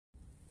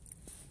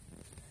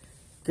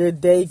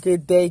Good day,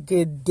 good day,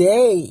 good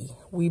day.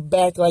 We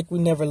back like we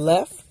never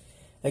left.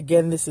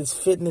 Again, this is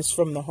Fitness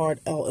from the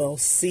Heart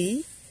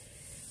LLC.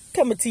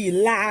 Coming to you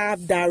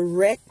live,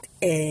 direct,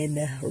 and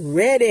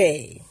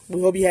ready.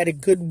 We hope you had a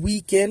good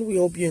weekend. We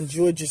hope you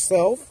enjoyed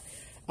yourself.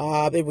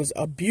 It was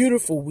a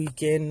beautiful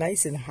weekend,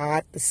 nice and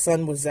hot. The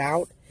sun was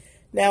out.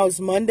 Now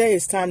it's Monday.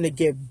 It's time to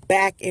get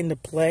back into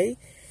play.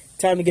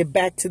 Time to get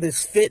back to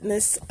this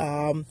fitness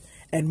and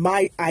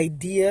my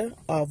idea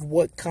of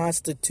what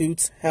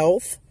constitutes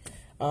health.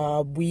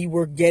 We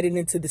were getting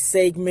into the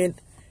segment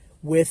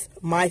with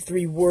my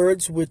 3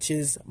 words, which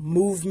is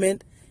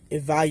movement,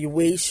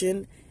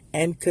 evaluation,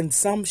 and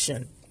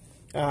consumption.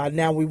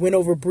 Now, we went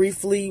over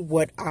briefly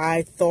what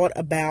I thought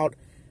about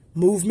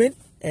movement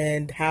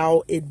and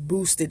how it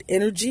boosted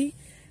energy,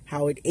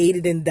 how it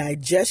aided in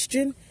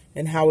digestion,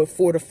 and how it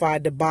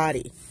fortified the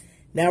body.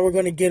 Now we're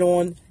going to get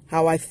on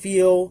how I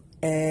feel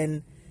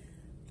and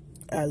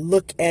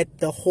look at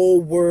the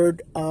whole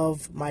word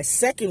of my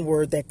second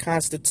word that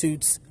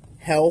constitutes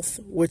health,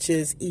 which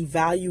is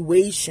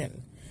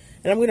evaluation.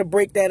 And I'm going to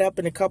break that up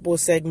in a couple of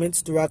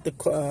segments throughout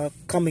the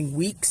coming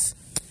weeks.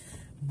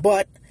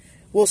 But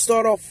we'll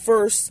start off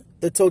first,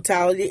 the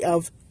totality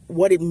of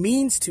what it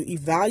means to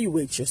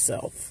evaluate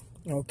yourself.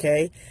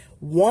 Okay?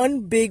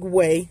 One big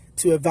way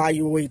to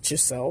evaluate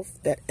yourself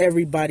that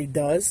everybody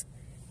does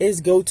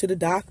is go to the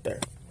doctor.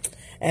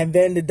 And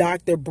then the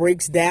doctor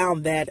breaks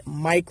down that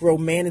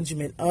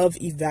micromanagement of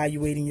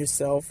evaluating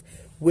yourself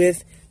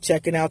with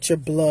checking out your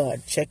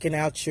blood, checking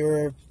out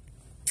your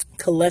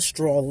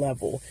cholesterol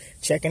level,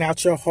 checking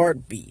out your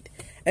heartbeat,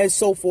 and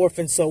so forth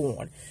and so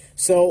on.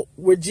 So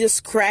we're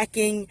just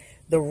cracking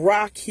the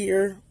rock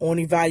here on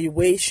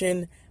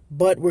evaluation,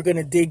 but we're going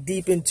to dig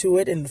deep into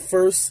it in the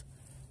first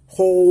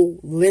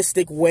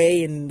holistic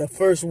way, and the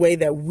first way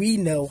that we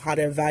know how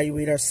to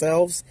evaluate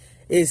ourselves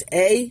is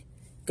A,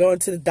 going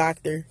to the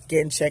doctor,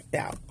 getting checked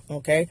out.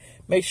 Okay?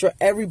 Make sure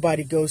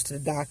everybody goes to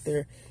the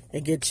doctor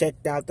and get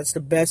checked out. That's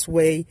the best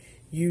way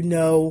you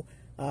know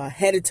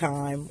ahead of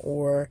time,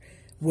 or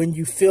when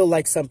you feel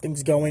like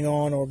something's going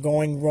on or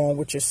going wrong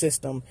with your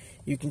system,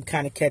 you can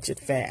kind of catch it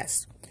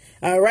fast.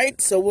 All right,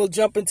 so we'll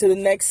jump into the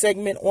next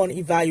segment on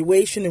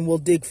evaluation, and we'll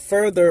dig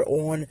further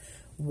on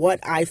what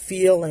I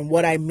feel and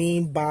what I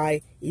mean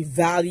by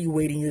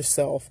evaluating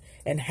yourself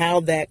and how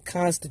that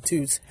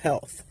constitutes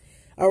health.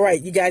 All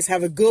right, you guys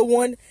have a good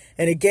one.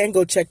 And again,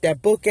 go check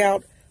that book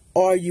out,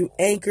 Are You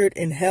Anchored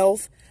in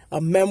Health? A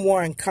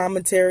memoir and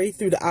commentary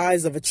through the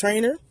eyes of a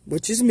trainer,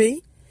 which is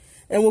me.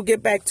 And we'll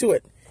get back to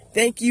it.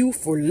 Thank you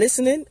for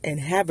listening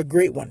and have a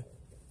great one.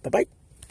 Bye-bye.